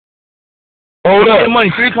Hold up. Money,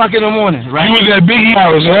 3 o'clock in the morning, right? You was at Biggie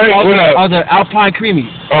house, right? I was at Alpine Creamy.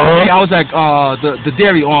 I was at the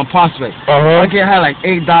dairy on Prospect. I had like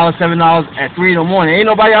 $8, $7 at 3 in the morning. Ain't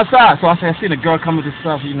nobody outside. So I said, I seen a girl come with this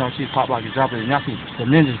stuff, you know, she's pop like a dropper, and I see the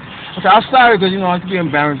ninjas. I said, I'm sorry, because, you know, I could be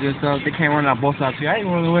embarrassed and stuff. They can't run out both sides. I ain't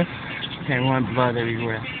running away. Can't run blood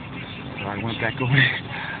everywhere. So I went back over there.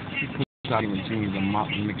 Even jeans and mop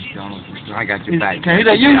and McDonald's. I got your back. He's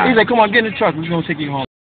like, come on, get in the truck. We're going to take you home.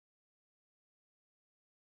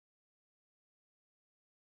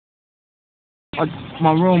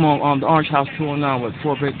 My room on the Orange House 209 with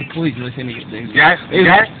 4 the police listening to things. Initiation.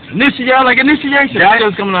 Yeah.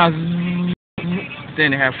 Videos coming out.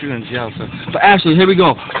 Then they have few in jail. So. But actually, here we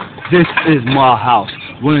go. This is my house.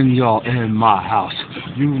 When y'all in my house,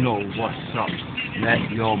 you know what's up. Let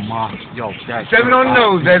your mom, that. 7 on the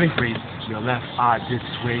nose, baby. Your left eye this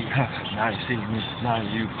way. Now you see me, now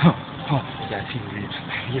you. That's you.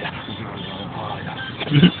 Yeah.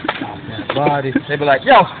 That body. They be like,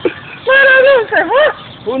 yo. What are you say, huh?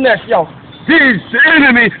 Who next, yo? He's the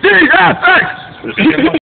enemy. DFX.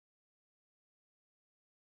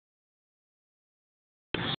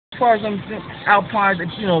 As far as I'm Alpine,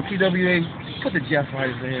 you know, TWA, put the Jeff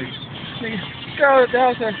right there. Girl, that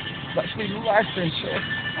was a life and short.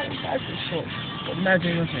 Life and short. But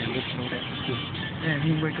imagine you're saying, let's go there. Man, he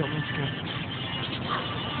wake up, let's go.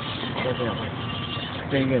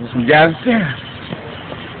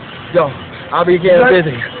 Yo, I'll be getting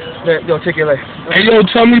busy. Yo, check your leg. Hey, yo,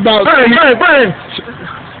 tell me about... Bang!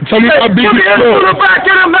 Tell me about Biggie. Get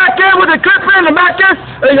him back in with the clip in the back in.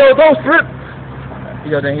 Hey, yo, don't strip.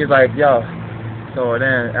 Yo, then he's like, yo. So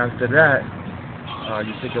then after that,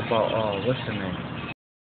 you think about, what's the name?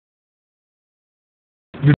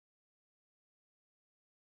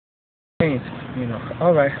 You know,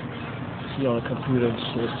 all right. See on the computer and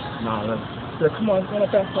shit. Nah, so come on, run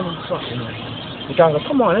it back from the truck. The guy goes,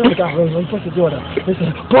 come on, the guy goes, let me push the door down. They say,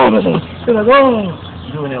 boom, they're like, oh.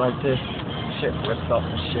 Doing it like this. Shit ripped up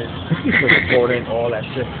and shit. Recording, all that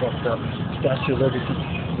shit fucked up. Statue of Liberty.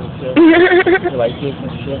 They're like this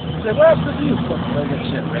and shit. They're like, what happened to you? Fucking that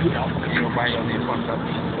shit ripped out. Nobody on there fucked up.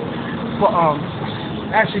 But,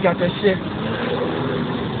 actually got that shit.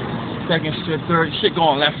 Second strip, third, shit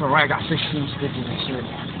going left and right. Got 16 stitches and shit.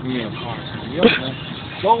 Yeah, yo, man.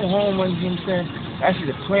 Go home when you know what I'm saying.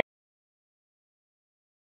 Actually, the plan.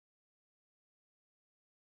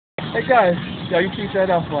 Hey guys, yo, you keep that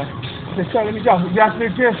up, boy. They tell me, yo, you got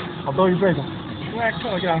big this? I'll blow your brains off. Man,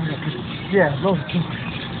 come on, get out here. Yeah, blow it.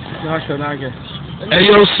 No, I now again. Hey,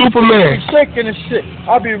 yo, Superman. Shaking and shit.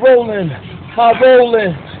 I'll be rolling, high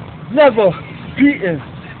rolling, never beating.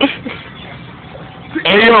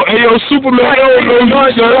 Hey yo, Superman,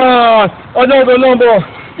 another number.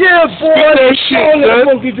 Yeah, boy, that shit, man.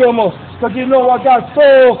 Funky drummer. Cause you know I got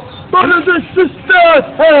soul. Brothers and sisters,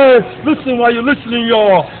 hey, listen while you're listening,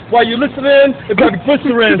 y'all. While you're listening, it got the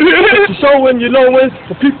glycerin. The showing, you knowing,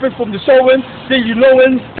 the people from the showing, then you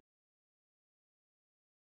knowing.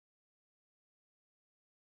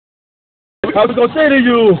 I was gonna say to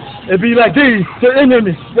you, it'd be like these, the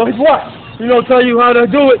enemy. Yo, he's what? You know, tell you how to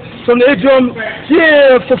do it. From the drum,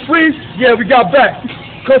 yeah, for free, yeah, we got back.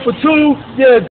 Go for 2, yeah.